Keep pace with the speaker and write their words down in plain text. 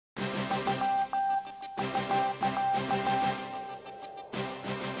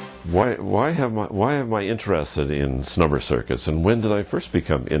why am I interested in snubber circuits, and when did I first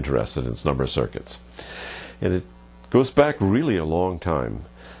become interested in snubber circuits? And it goes back really a long time.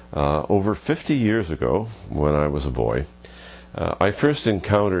 Over 50 years ago, when I was a boy, I first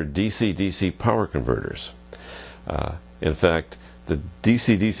encountered DC-DC power converters. In fact, the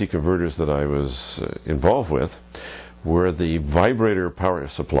DC-DC converters that I was involved with were the vibrator power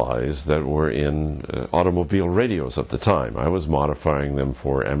supplies that were in automobile radios at the time. I was modifying them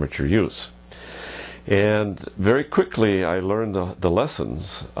for amateur use. And very quickly I learned the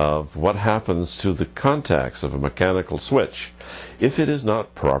lessons of what happens to the contacts of a mechanical switch if it is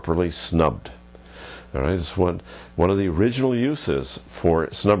not properly snubbed. All right, it's one of the original uses for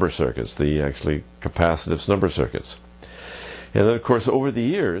snubber circuits, the actually capacitive snubber circuits. And then, of course, over the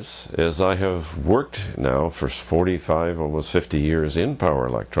years, as I have worked now for 45, almost 50 years in power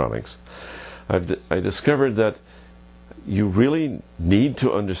electronics, I discovered that you really need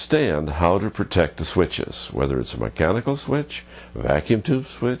to understand how to protect the switches, whether it's a mechanical switch, a vacuum tube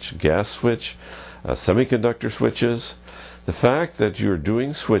switch, gas switch, semiconductor switches. The fact that you're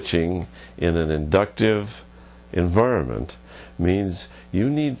doing switching in an inductive environment means you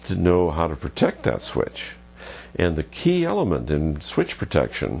need to know how to protect that switch. And the key element in switch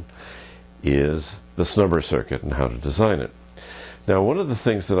protection is the snubber circuit and how to design it. Now, one of the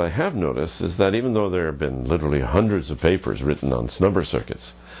things that I have noticed is that even though there have been literally hundreds of papers written on snubber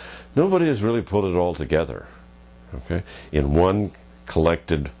circuits, nobody has really put it all together, okay, in one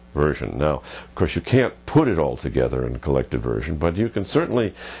collected version. Now, of course, you can't put it all together in a collected version, but you can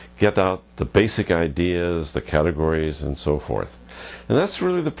certainly get out the basic ideas, the categories, and so forth. And that's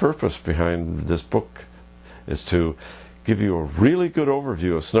really the purpose behind this book, is to give you a really good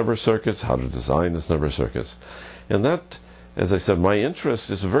overview of snubber circuits, how to design the snubber circuits. And that, as I said, my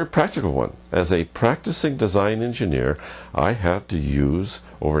interest is a very practical one. As a practicing design engineer, I had to use,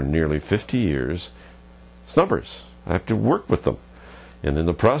 over nearly 50 years, snubbers. I have to work with them. And in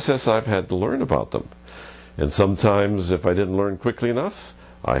the process, I've had to learn about them. And sometimes, if I didn't learn quickly enough,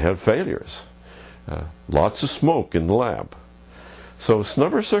 I had failures. Lots of smoke in the lab. So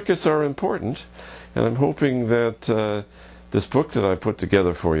snubber circuits are important. And I'm hoping that this book that I put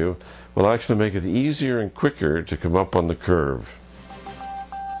together for you will actually make it easier and quicker to come up on the curve